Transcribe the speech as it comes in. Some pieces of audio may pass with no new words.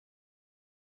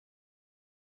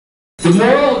The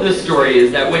moral of this story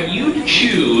is that when you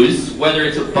choose, whether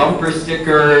it's a bumper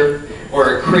sticker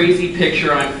or a crazy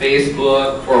picture on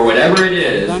Facebook or whatever it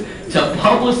is, to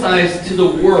publicize to the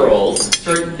world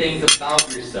certain things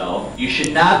about yourself, you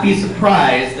should not be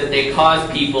surprised that they cause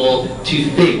people to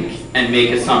think and make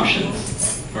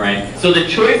assumptions. Right? So the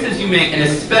choices you make, and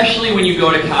especially when you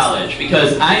go to college,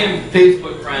 because I am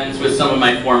Facebook friends with some of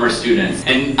my former students,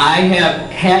 and I have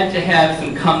had to have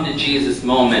some come to Jesus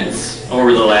moments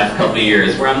over the last couple of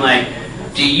years where I'm like,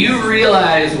 do you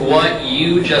realize what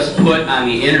you just put on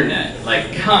the internet?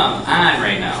 Like, come on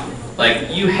right now.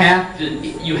 Like, you have to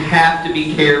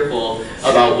be careful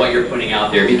about what you're putting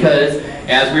out there, because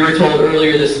as we were told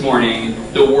earlier this morning,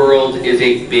 the world is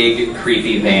a big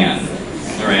creepy van.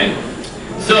 All right?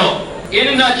 So, in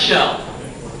a nutshell,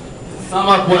 sum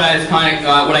up what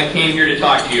I came here to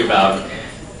talk to you about.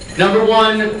 Number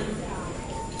one,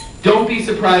 don't be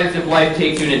surprised if life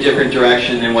takes you in a different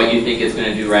direction than what you think it's going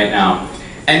to do right now.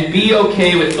 And be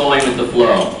okay with going with the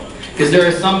flow. Because there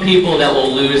are some people that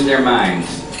will lose their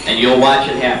minds, and you'll watch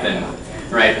it happen.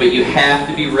 Right? But you have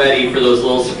to be ready for those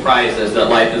little surprises that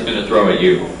life is going to throw at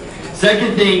you.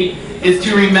 Second thing is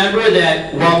to remember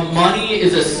that while money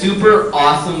is a super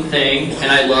awesome thing,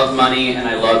 and I love money and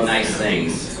I love nice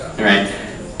things, right?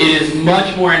 It is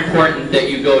much more important that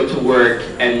you go to work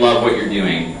and love what you're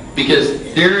doing.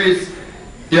 Because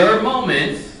there are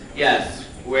moments, yes,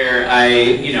 where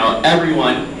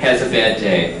everyone has a bad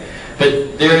day.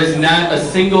 But there is not a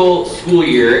single school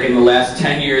year in the last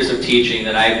 10 years of teaching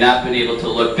that I have not been able to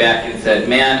look back and said,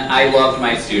 man, I loved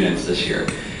my students this year.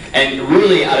 And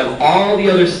really, out of all the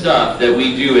other stuff that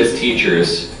we do as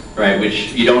teachers, right,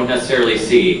 which you don't necessarily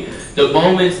see, the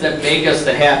moments that make us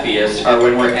the happiest are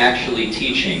when we're actually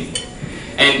teaching.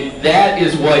 And that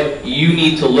is what you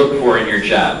need to look for in your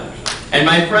job. And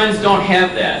my friends don't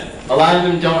have that. A lot of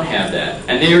them don't have that.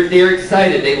 And they're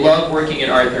excited. They love working at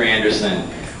Arthur Andersen,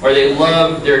 or they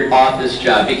love their office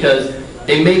job because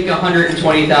they make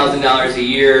 $120,000 a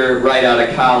year right out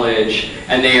of college,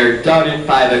 and they are done at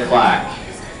 5 o'clock.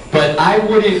 But I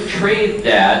wouldn't trade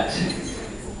that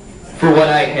for what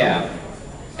I have.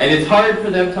 And it's hard for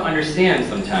them to understand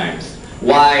sometimes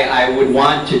why I would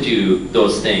want to do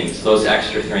those things, those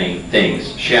extra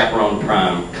things. Chaperone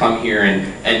prom, come here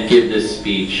and give this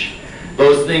speech.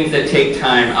 Those things that take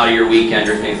time out of your weekend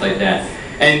or things like that.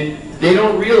 And they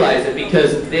don't realize it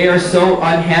because they are so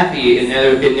unhappy in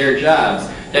their jobs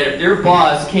that if their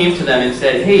boss came to them and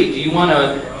said, hey, do you want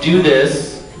to do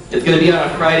this? It's going to be on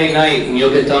a Friday night and you'll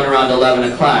get done around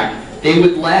 11 o'clock. They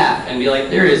would laugh and be like,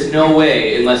 there is no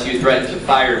way, unless you threaten to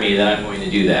fire me, that I'm going to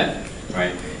do that.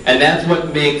 Right? And that's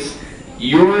what makes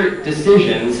your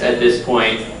decisions at this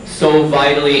point so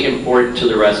vitally important to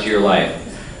the rest of your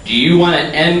life. Do you want to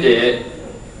end it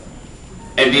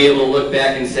and be able to look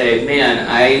back and say, man,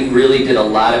 I really did a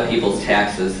lot of people's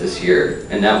taxes this year,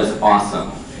 and that was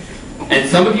awesome. And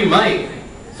some of you might.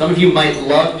 Some of you might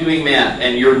love doing math,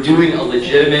 and you're doing a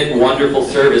legitimate, wonderful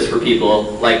service for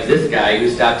people like this guy who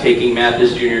stopped taking math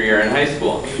his junior year in high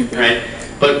school, right?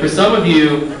 But for some of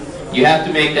you, you have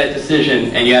to make that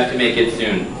decision, and you have to make it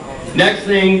soon. Next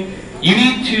thing, you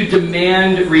need to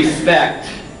demand respect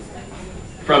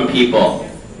from people.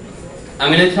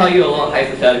 I'm going to tell you a little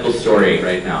hypothetical story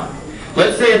right now.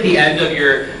 Let's say at the end of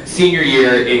your senior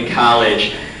year in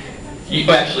college,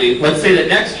 let's say that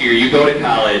next year you go to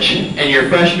college, and your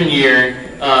freshman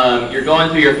year, you're going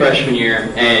through your freshman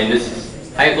year, and this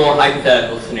is a little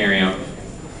hypothetical scenario.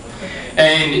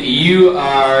 And you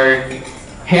are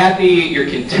happy, you're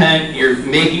content, you're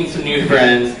making some new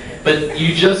friends, but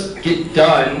you just get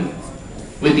done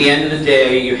with the end of the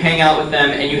day, you hang out with them,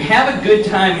 and you have a good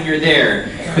time when you're there,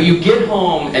 but you get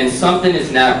home and something is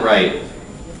not right.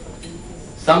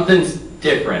 Something's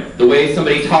different. The way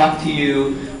somebody talked to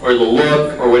you, or the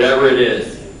look, or whatever it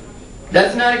is.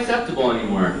 That's not acceptable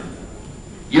anymore.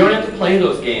 You don't have to play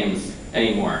those games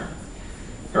anymore.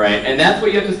 Right? And that's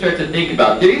what you have to start to think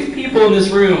about. These people in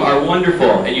this room are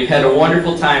wonderful, and you've had a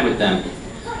wonderful time with them.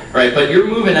 Right? But you're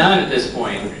moving on at this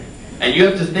point, and you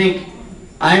have to think,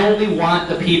 I only want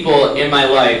the people in my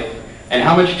life, and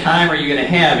how much time are you going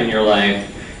to have in your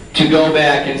life to go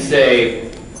back and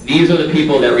say, these are the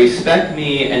people that respect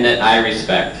me and that I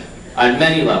respect on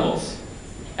many levels.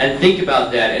 And think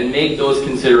about that and make those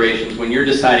considerations when you're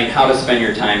deciding how to spend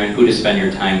your time and who to spend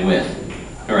your time with.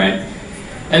 All right?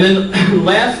 And then the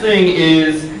last thing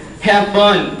is have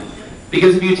fun.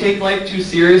 Because if you take life too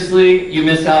seriously, you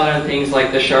miss out on things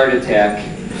like the Shard Attack.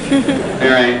 All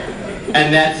right?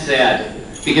 And that's sad.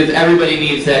 Because everybody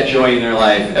needs that joy in their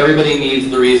life. Everybody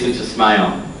needs the reason to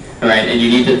smile. All right? And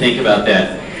you need to think about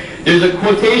that. There's a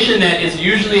quotation that is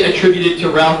usually attributed to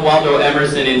Ralph Waldo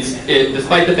Emerson,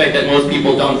 despite the fact that most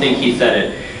people don't think he said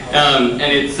it. And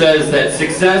it says that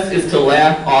success is to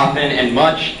laugh often and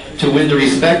much, to win the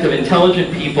respect of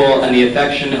intelligent people and the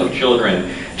affection of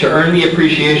children, to earn the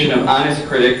appreciation of honest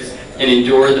critics and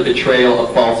endure the betrayal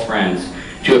of false friends,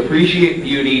 to appreciate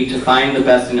beauty, to find the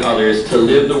best in others, to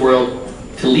leave the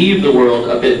world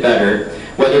a bit better,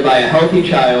 whether by a healthy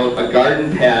child, a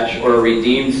garden patch, or a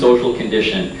redeemed social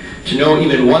condition. To know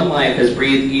even one life has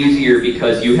breathed easier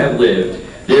because you have lived,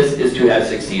 this is to have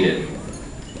succeeded.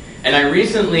 And I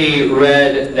recently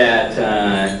read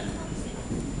that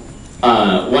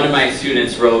one of my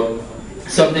students wrote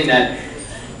something that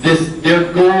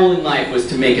their goal in life was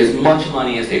to make as much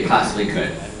money as they possibly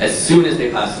could, as soon as they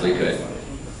possibly could,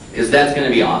 because that's going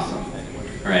to be awesome,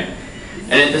 right?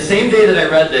 And at the same day that I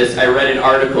read this, I read an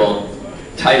article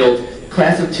titled,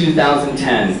 Class of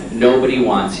 2010, Nobody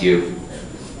Wants You.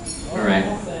 All right.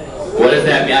 What does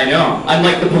that mean? I know. I'm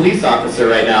like the police officer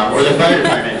right now, or the fire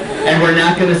department, and we're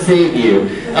not going to save you.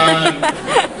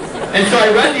 And so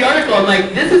I read the article, I'm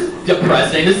like, this is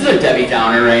depressing, this is a Debbie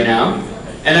Downer right now.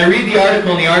 And I read the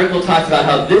article, and the article talks about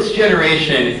how this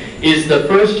generation is the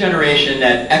first generation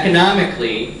that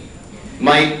economically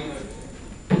might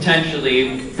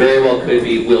potentially, very well could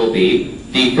be, will be,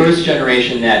 the first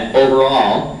generation that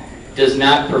overall does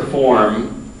not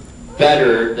perform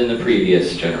better than the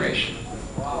previous generation.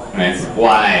 Right?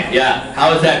 Why? Yeah.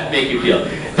 How does that make you feel?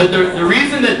 But the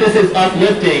reason that this is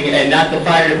uplifting and not the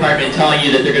fire department telling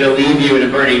you that they're going to leave you in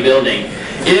a burning building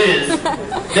is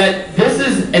that this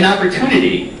is an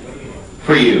opportunity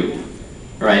for you,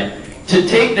 right? To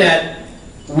take that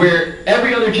where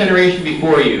every other generation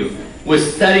before you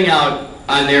was setting out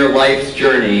on their life's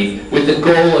journey with the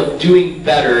goal of doing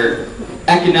better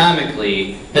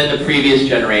economically than the previous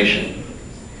generation.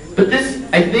 But this,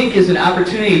 I think, is an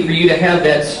opportunity for you to have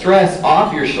that stress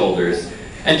off your shoulders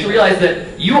and to realize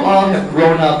that you all have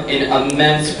grown up in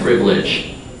immense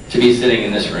privilege to be sitting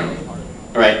in this room.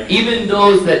 All right? Even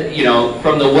those that, you know,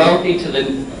 from the wealthy to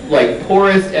the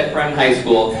poorest at Friend High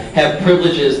School have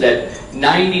privileges that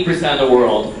 90% of the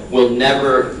world will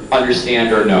never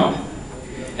understand or know.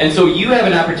 And so you have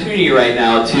an opportunity right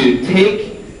now to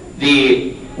take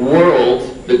the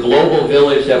world, the global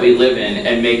village that we live in,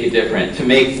 and make it different, to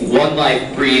make one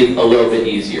life breathe a little bit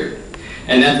easier.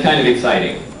 And that's kind of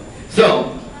exciting.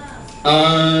 So,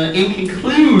 in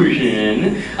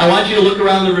conclusion, I want you to look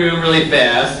around the room really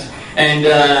fast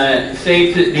and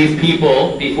say to these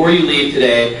people, before you leave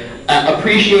today,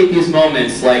 appreciate these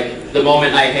moments like the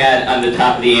moment I had on the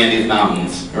top of the Andes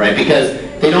Mountains, right? Because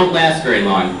they don't last very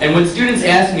long. And when students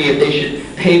ask me if they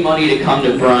should pay money to come to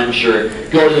brunch or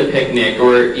go to the picnic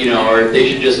or, you know, or if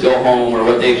they should just go home or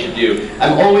what they should do,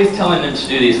 I'm always telling them to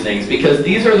do these things because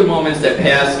these are the moments that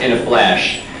pass in a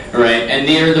flash, right? And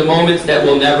they are the moments that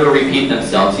will never repeat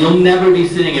themselves. You'll never be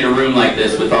sitting in a room like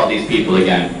this with all these people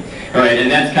again, all right? And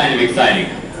that's kind of exciting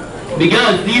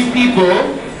because these people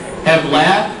have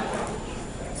laughed,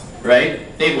 right?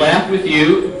 They've laughed with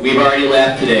you. We've already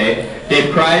laughed today.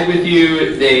 They've cried with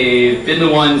you, they've been the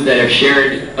ones that have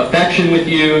shared affection with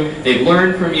you, they've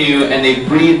learned from you, and they've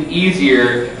breathed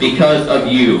easier because of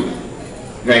you,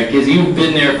 right? Because you've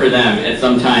been there for them at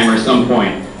some time or some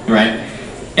point, right?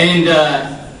 And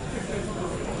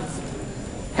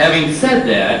having said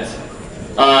that,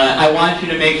 I want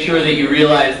you to make sure that you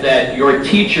realize that your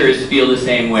teachers feel the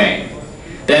same way.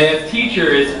 That as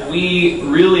teachers, we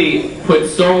really put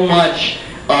so much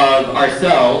of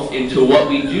ourselves into what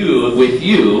we do with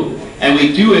you, and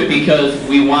we do it because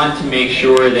we want to make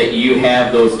sure that you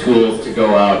have those tools to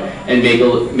go out and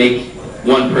make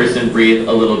one person breathe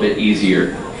a little bit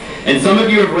easier. And some of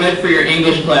you have read for your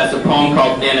English class a poem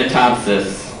called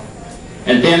Thanatopsis.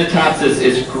 And Thanatopsis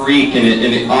is Greek, and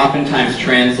it oftentimes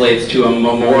translates to a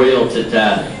memorial to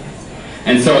death.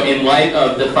 And so in light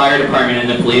of the fire department and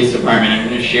the police department, I'm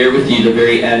going to share with you the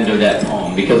very end of that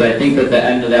poem, because I think that the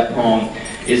end of that poem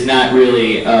is not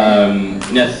really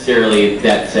necessarily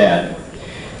that sad.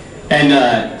 And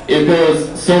it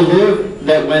goes, so live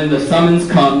that when the summons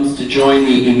comes to join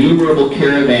the innumerable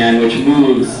caravan which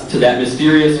moves to that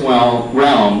mysterious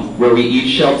realm where we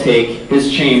each shall take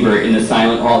his chamber in the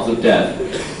silent halls of death.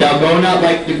 Thou go not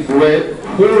like the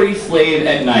hoary slave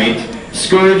at night,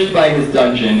 scourged by his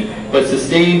dungeon, but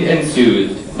sustained and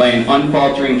soothed by an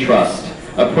unfaltering trust.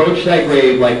 Approach thy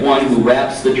grave like one who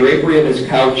wraps the drapery of his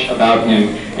couch about him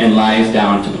and lies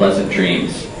down to pleasant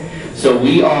dreams. So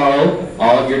we all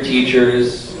of your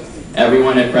teachers,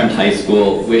 everyone at Brunch High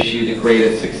School, wish you the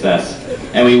greatest success.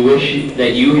 And we wish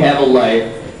that you have a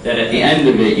life that at the end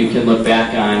of it you can look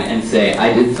back on and say,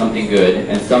 I did something good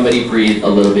and somebody breathed a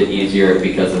little bit easier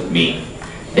because of me.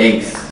 Thanks.